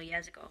family a couple of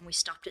years ago, and we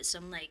stopped at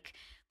some like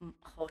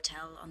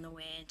hotel on the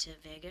way into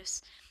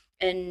Vegas,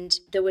 and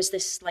there was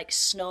this like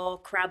snow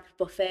crab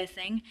buffet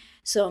thing.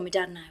 So my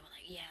dad and I were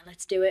like, yeah,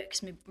 let's do it,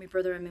 because my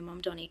brother and my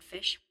mum don't eat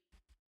fish.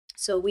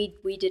 So we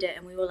did it,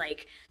 and we were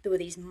like, there were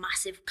these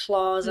massive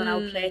claws on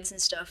our plates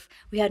and stuff.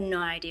 We had no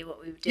idea what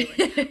we were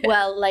doing.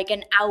 Well, like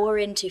an hour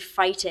into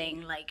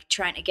fighting, like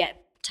trying to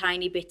get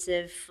tiny bits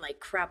of like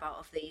crab out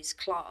of these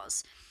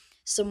claws,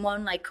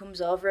 someone like comes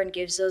over and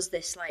gives us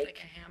this like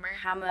a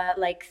hammer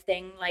like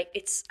thing. Like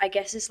I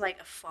guess it's like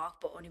a fork,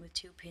 but only with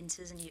two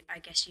pincers, and I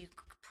guess you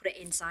put it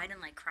inside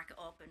and like crack it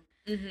open.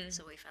 Mm-hmm.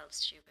 So we felt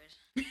stupid.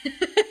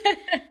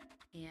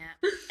 Yeah.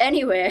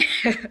 Anyway,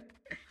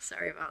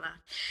 sorry about that.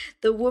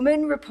 The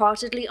woman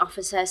reportedly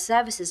offers her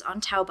services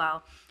on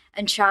Taobao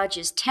and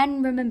charges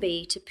 10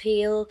 renminbi to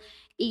peel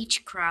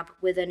each crab,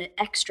 with an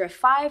extra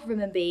 5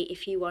 renminbi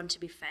if you want to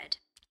be fed.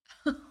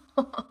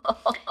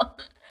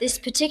 This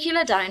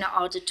particular diner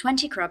ordered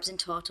 20 crabs in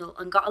total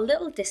and got a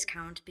little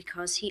discount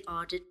because he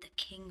ordered the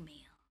king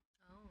meal.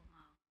 Oh,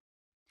 wow.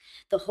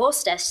 The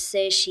hostess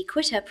says she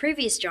quit her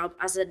previous job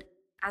as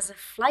a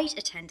flight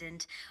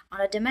attendant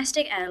on a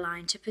domestic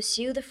airline to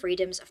pursue the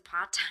freedoms of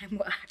part-time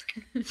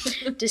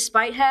work.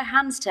 Despite her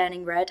hands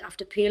turning red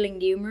after peeling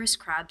numerous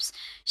crabs,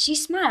 she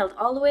smiled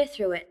all the way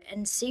through it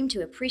and seemed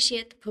to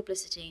appreciate the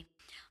publicity.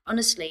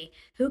 Honestly,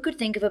 who could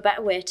think of a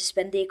better way to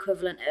spend the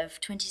equivalent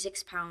of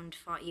 £26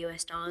 for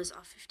US dollars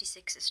or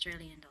 56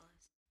 Australian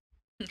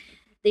dollars?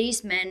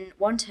 These men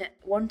want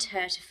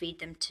her to feed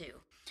them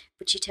too,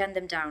 but she turned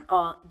them down.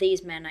 Or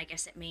these men, I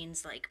guess it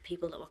means like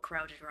people that were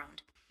crowded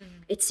around.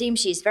 Mm-hmm. It seems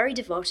she's very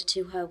devoted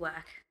to her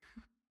work.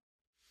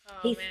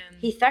 Oh,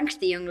 He thanked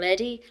the young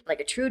lady like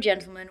a true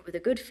gentleman with a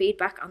good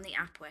feedback on the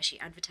app where she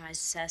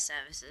advertises her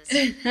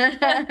services.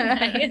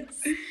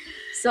 Nice.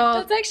 So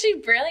that's actually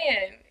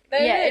brilliant.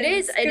 It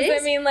is.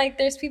 I mean, like,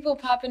 there's people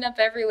popping up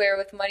everywhere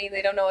with money.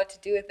 They don't know what to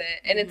do with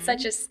it. And it's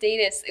such a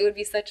status. It would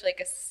be such, like,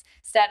 a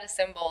status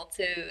symbol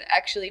to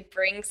actually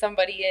bring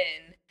somebody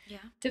in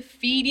to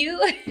feed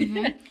you.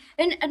 Mm-hmm.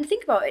 And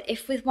think about it.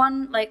 If with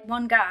one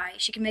guy,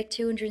 she can make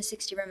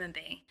 260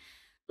 renminbi.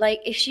 Like,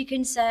 if she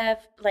can serve,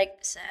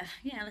 let's say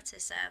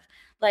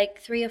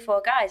like 3 or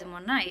 4 guys in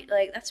one night,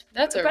 like,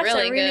 that's a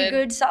really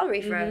good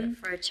salary for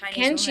a Chinese woman.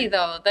 Can she,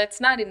 though? That's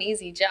not an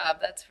easy job,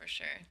 that's for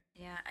sure.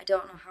 Yeah, I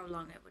don't know how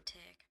long it would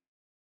take.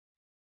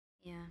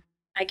 Yeah,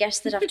 I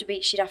guess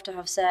she'd have to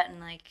have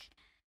certain like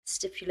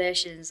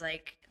stipulations,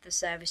 like the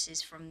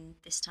services from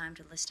this time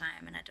to this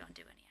time, and I don't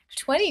do any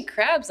extra. 20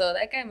 crabs though,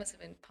 that guy must have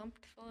been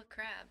pumped full of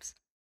crabs.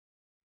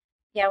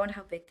 Yeah, I wonder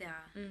how big they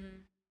are. Mm-hmm.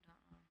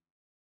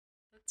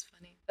 That's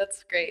funny.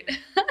 That's great.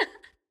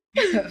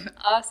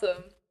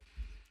 Awesome.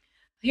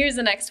 Here's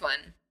the next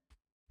one.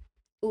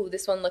 Ooh,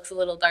 this one looks a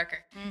little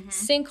darker. Mm-hmm.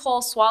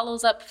 Sinkhole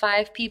swallows up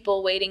 5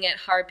 people waiting at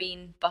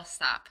Harbin bus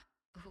stop.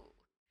 Ooh.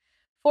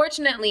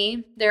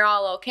 Fortunately, they're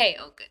all okay.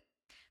 Oh, good.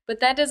 But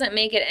that doesn't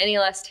make it any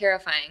less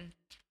terrifying.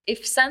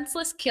 If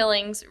senseless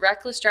killings,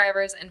 reckless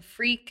drivers, and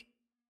freak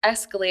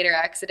escalator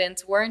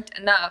accidents weren't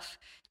enough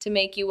to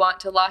make you want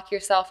to lock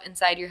yourself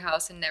inside your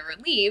house and never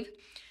leave,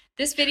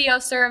 this video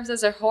serves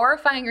as a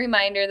horrifying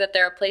reminder that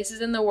there are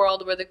places in the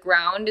world where the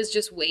ground is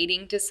just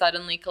waiting to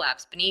suddenly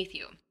collapse beneath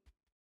you.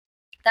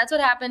 That's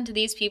what happened to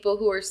these people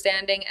who were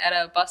standing at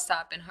a bus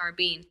stop in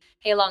Harbin,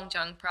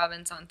 Heilongjiang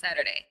province on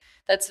Saturday.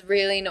 That's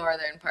really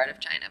northern part of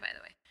China, by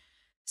the way.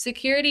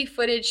 Security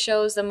footage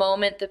shows the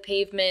moment the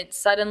pavement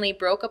suddenly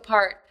broke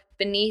apart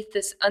beneath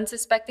the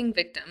unsuspecting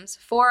victims,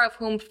 4 of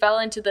whom fell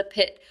into the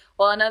pit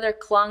while another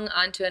clung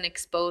onto an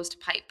exposed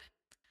pipe.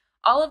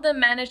 All of them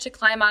managed to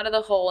climb out of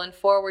the hole and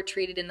 4 were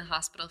treated in the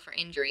hospital for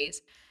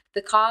injuries.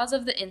 The cause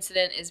of the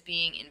incident is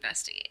being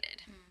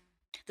investigated.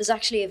 There's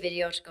actually a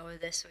video to go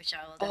with this, which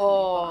I will definitely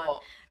put on.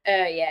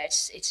 Yeah,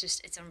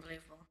 it's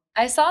unbelievable.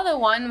 I saw the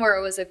one where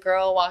it was a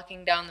girl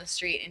walking down the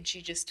street and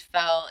she just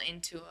fell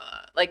into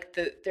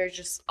there's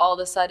just all of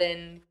a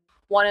sudden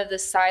one of the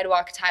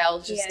sidewalk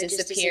tiles just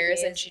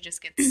disappears and she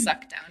just gets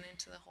sucked down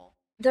into the hole.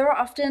 There are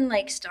often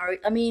like stories.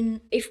 I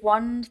mean, if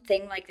one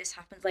thing like this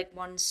happens, like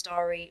one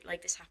story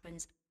like this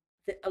happens,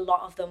 a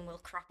lot of them will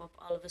crop up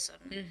all of a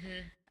sudden.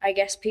 Mm-hmm. I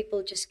guess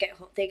people just get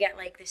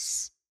like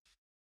this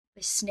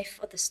sniff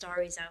of the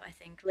stories out, I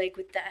think, like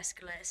with the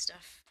escalator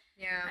stuff.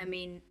 Yeah. I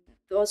mean,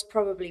 those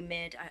probably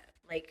made,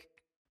 like,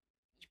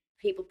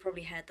 people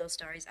probably heard those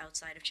stories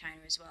outside of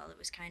China as well. It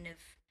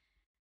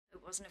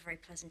wasn't a very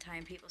pleasant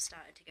time. People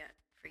started to get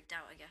freaked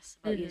out, I guess,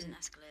 about using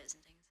escalators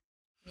and things.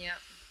 Yep.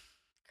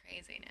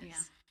 Craziness.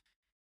 Yeah.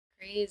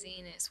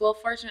 Craziness. Well,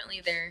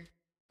 fortunately, they're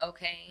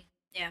okay.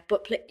 Yeah,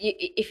 but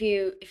if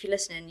you're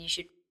listening, you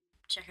should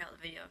check out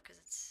the video because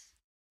it's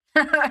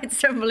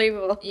it's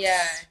unbelievable.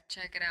 Yeah,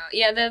 check it out.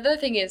 Yeah, the other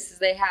thing is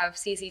they have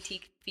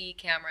CCTV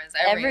cameras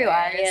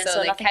everywhere. Yeah,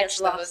 so they catch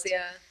those. Lost.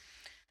 Yeah,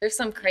 there's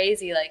some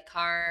crazy like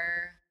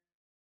car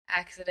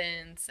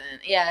accidents and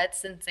yeah,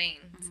 it's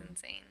insane. It's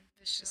insane.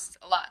 There's just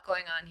a lot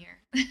going on here.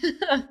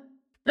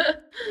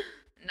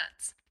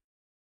 Nuts.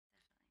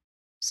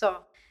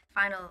 So,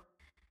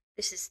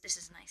 this is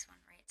a nice one,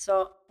 right?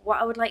 So,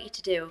 what I would like you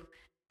to do,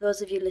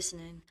 those of you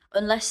listening,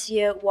 unless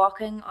you're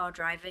walking or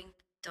driving,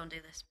 don't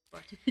do this,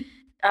 but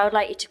I would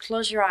like you to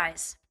close your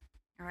eyes,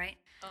 all right?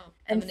 Oh,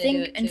 and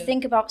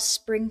think about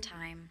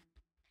springtime,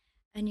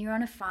 and you're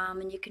on a farm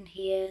and you can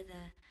hear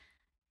the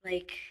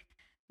like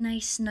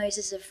nice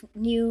noises of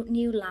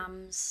new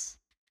lambs,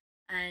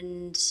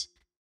 and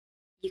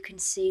you can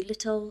see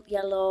little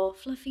yellow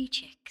fluffy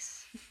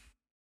chicks.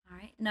 All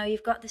right, now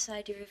you've got this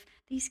idea of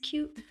these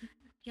cute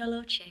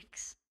yellow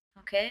chicks,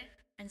 okay?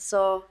 And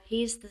so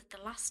here's the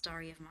last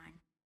story of mine.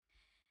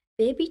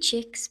 Baby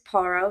chicks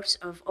pour out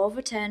of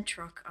overturned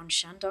truck on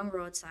Shandong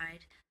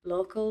roadside.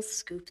 Locals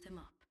scoop them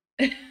up.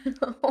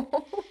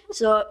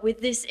 So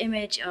with this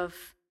image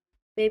of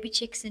baby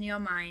chicks in your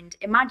mind,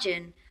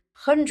 imagine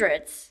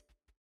hundreds,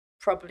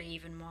 probably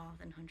even more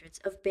than hundreds,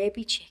 of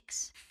baby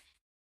chicks,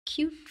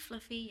 cute,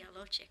 fluffy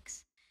yellow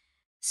chicks,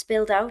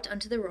 spilled out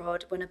onto the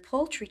road when a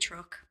poultry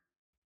truck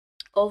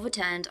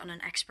overturned on an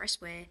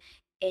expressway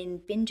in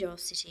Binzhou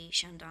City,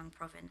 Shandong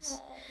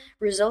province,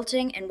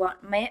 resulting in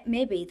what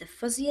may be the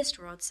fuzziest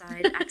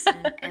roadside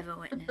accident ever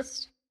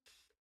witnessed.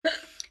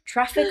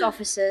 Traffic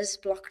officers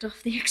blocked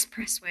off the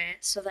expressway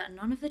so that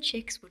none of the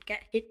chicks would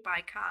get hit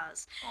by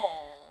cars.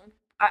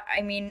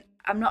 I mean,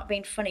 I'm not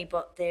being funny,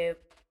 but they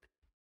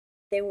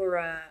were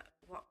a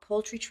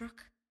poultry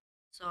truck.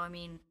 So I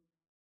mean,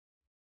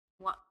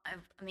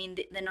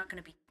 they're not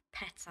going to be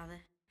pets, are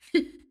they?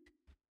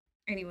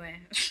 Anyway,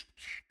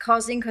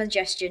 causing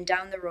congestion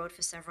down the road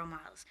for several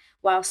miles,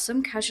 while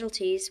some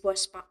casualties were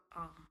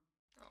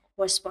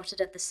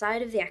spotted at the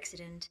site of the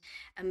accident.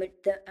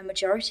 A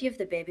majority of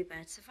the baby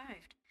birds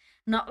survived.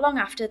 Not long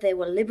after they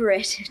were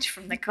liberated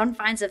from the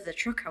confines of the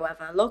truck,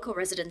 however, local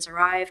residents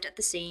arrived at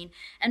the scene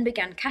and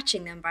began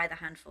catching them by the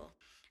handful.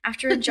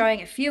 After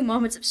enjoying a few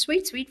moments of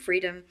sweet, sweet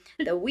freedom,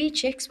 the wee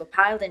chicks were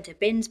piled into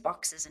bins,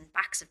 boxes, and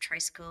backs of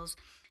tricycles,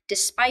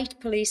 despite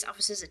police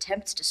officers'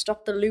 attempts to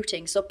stop the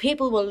looting. So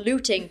people were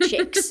looting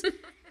chicks.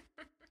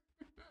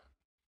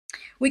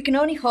 We can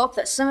only hope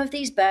that some of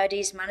these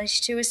birdies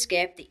managed to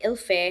escape the ill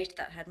fate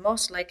that had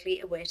most likely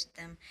awaited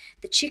them.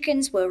 The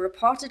chickens were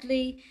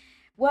reportedly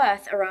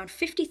worth around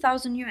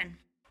 50,000 yuan,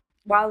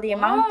 while the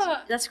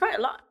amount... That's quite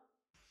a lot.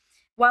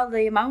 While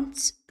the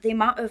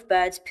amount of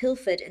birds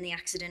pilfered in the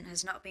accident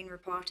has not been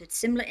reported,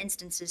 similar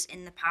instances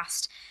in the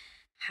past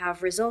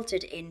have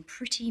resulted in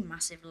pretty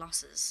massive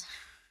losses.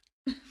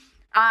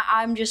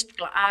 I'm just,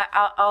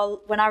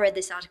 I'll when I read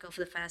this article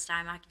for the first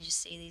time, I can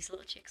just see these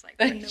little chicks like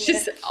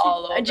just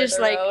all over just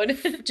the like road.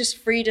 just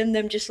freedom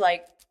them, just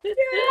like So,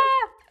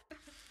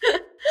 yeah.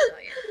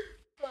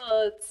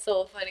 Oh, it's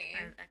so funny.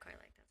 I quite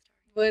like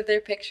Were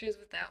there pictures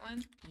with that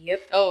one?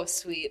 Yep. Oh,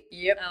 sweet.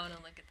 Yep. I want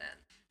to look at that.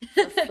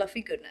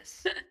 Fluffy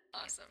goodness.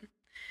 Awesome.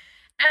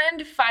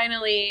 And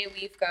finally,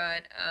 we've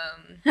got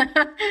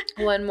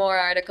one more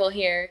article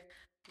here.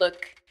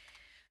 Look,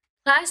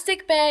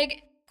 plastic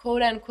bag,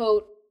 quote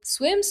unquote,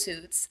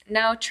 swimsuits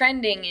now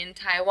trending in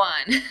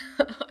Taiwan.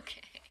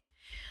 Okay.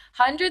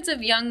 Hundreds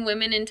of young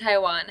women in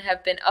Taiwan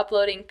have been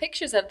uploading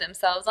pictures of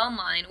themselves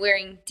online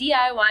wearing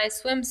DIY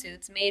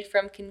swimsuits made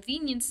from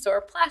convenience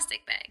store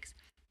plastic bags.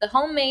 The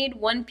homemade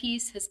one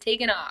piece has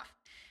taken off,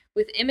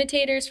 with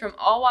imitators from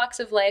all walks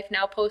of life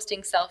now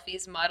posting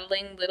selfies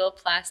modeling little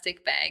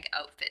plastic bag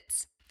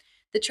outfits.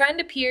 The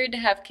trend appeared to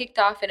have kicked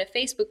off in a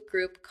Facebook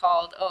group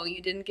called, oh, you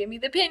didn't give me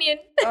the opinion.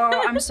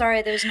 Oh, I'm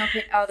sorry, there was no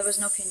opinion.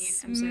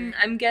 I'm sorry.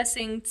 I'm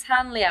guessing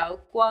Canliao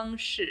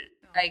Guangshi,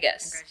 I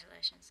guess.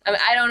 Congratulations. I mean,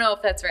 I don't know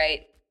if that's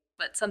right,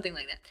 but something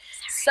like that.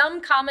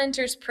 Some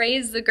commenters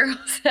praised the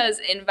girls as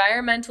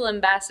environmental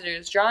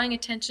ambassadors, drawing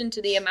attention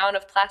to the amount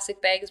of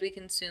plastic bags we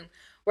consume,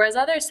 whereas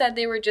others said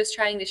they were just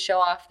trying to show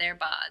off their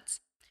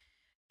bods.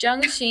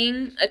 Zheng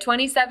Xing, a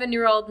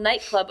 27-year-old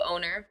nightclub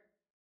owner,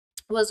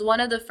 was one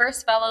of the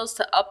first fellows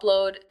to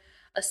upload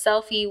a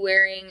selfie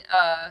wearing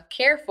a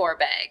Carrefour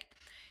bag.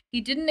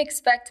 He didn't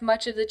expect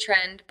much of the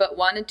trend, but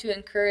wanted to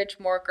encourage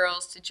more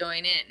girls to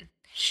join in.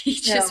 He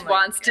just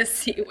wants to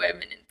see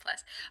women in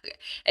plastic. Okay.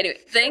 Anyway,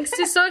 thanks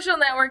to social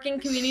networking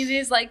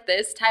communities like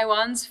this,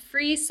 Taiwan's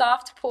free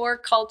soft pour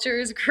culture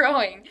is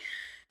growing.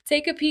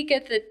 Take a peek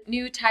at the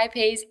new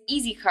Taipei's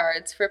Easy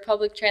Cards for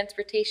public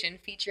transportation,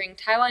 featuring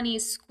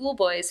Taiwanese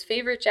schoolboys'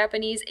 favorite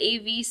Japanese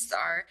AV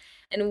star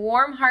and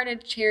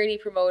warm-hearted charity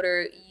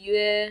promoter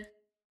Yue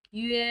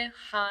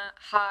Ha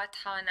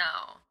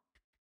Tanao.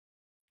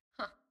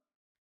 Huh.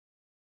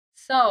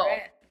 So,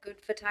 Right. Good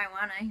for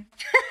Taiwan, eh?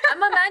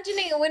 I'm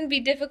imagining it wouldn't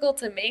be difficult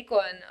to make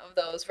one of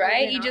those, right?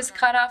 Probably You not, just no.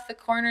 cut off the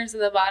corners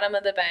of the bottom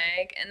of the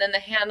bag, and then the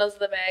handles of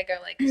the bag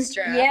are like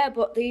strapped. Yeah,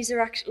 but these are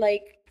actually,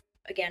 like,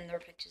 again, there are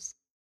pictures.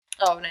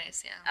 Oh,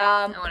 nice, yeah.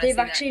 I wanna see They've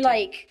that actually, too.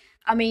 like,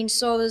 I mean,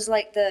 so there's,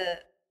 like,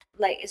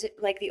 is it,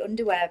 like, the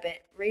underwear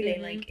bit, really?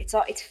 Mhm. Like, it's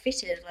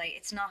fitted, like,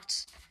 it's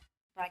not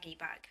baggy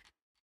bag.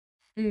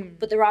 Mm.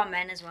 But there are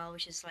men as well,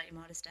 which is slightly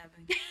more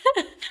disturbing.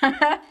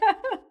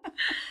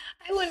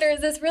 I wonder, is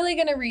this really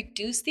going to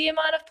reduce the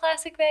amount of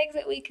plastic bags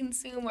that we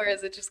consume, or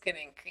is it just going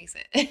to increase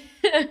it?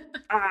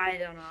 I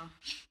don't know.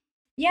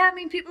 Yeah, I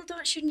mean, people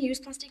shouldn't use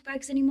plastic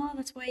bags anymore.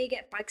 That's why you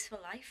get bags for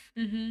life.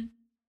 Mm-hmm.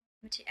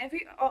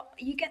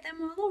 You get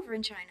them all over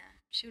in China.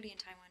 Surely in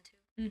Taiwan too.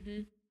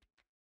 Mm-hmm.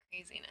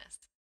 Craziness.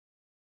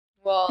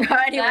 Well,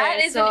 Anyway, that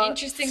is so- an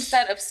interesting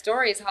set of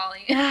stories,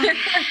 Holly.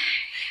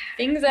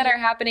 Things that are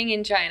happening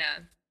in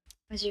China.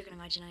 As you can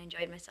imagine, I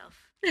enjoyed myself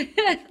for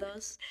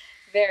those.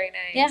 Very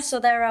nice. Yeah, so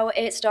there are our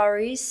 8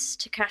 stories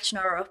to catch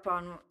Nora up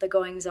on the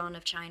goings on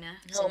of China.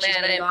 Oh since she's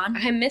been man, gone.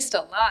 I missed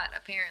a lot,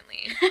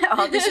 apparently.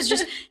 Oh, this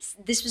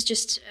was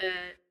just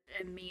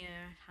a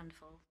mere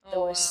handful. There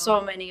Oh, were wow.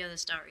 so many other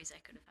stories I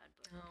could have had.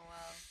 But Oh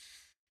wow.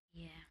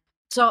 yeah.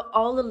 So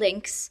all the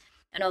links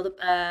and all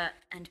the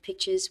and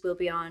pictures will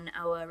be on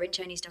our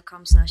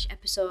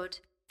writtenchinese.com/episode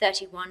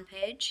 31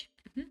 page.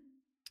 Mhm.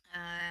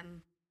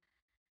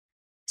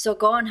 So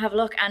go and have a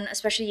look, and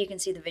especially you can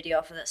see the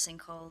video for that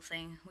sinkhole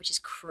thing, which is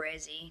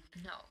crazy.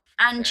 No.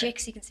 And sure.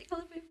 chicks, you can see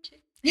all the baby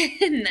chicks.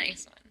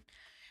 Nice one.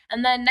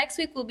 And then next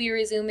week we'll be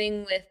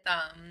resuming with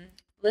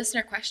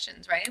listener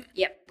questions, right?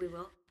 Yep, we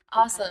will.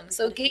 Awesome. We've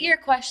So had a get few. your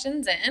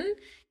questions in.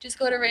 Just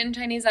go to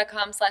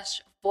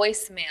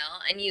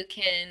writtenchinese.com/voicemail and you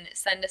can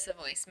send us a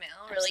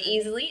voicemail really Absolutely.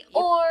 easily, Yep.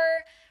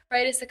 or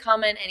write us a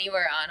comment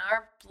anywhere on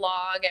our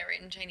blog at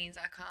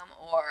writtenchinese.com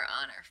or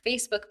on our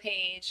Facebook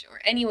page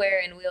or anywhere,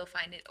 and we'll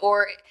find it.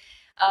 Or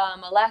a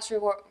last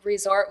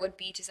resort would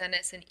be to send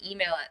us an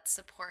email at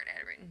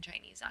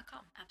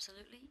support@writtenchinese.com.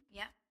 Absolutely,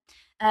 yeah.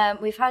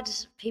 We've had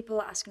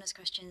people asking us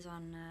questions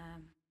on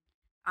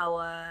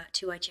our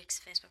Two White Chicks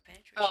Facebook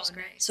page, which Oh, is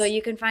great. nice. So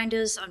you can find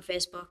us on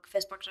Facebook,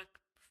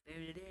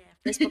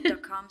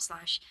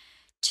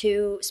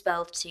 facebook.com/2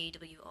 spelled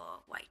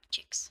TWO White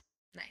Chicks,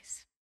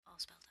 Nice. all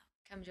spelled out.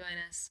 Come join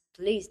us.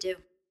 Please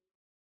do.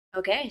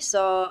 Okay,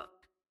 so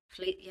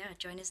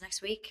join us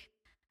next week.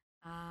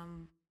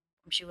 I'm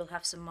sure we'll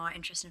have some more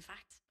interesting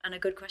facts and a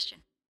good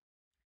question.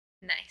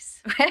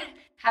 Nice.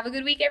 Have a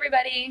good week,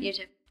 everybody. You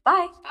too.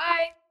 Bye.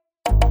 Bye.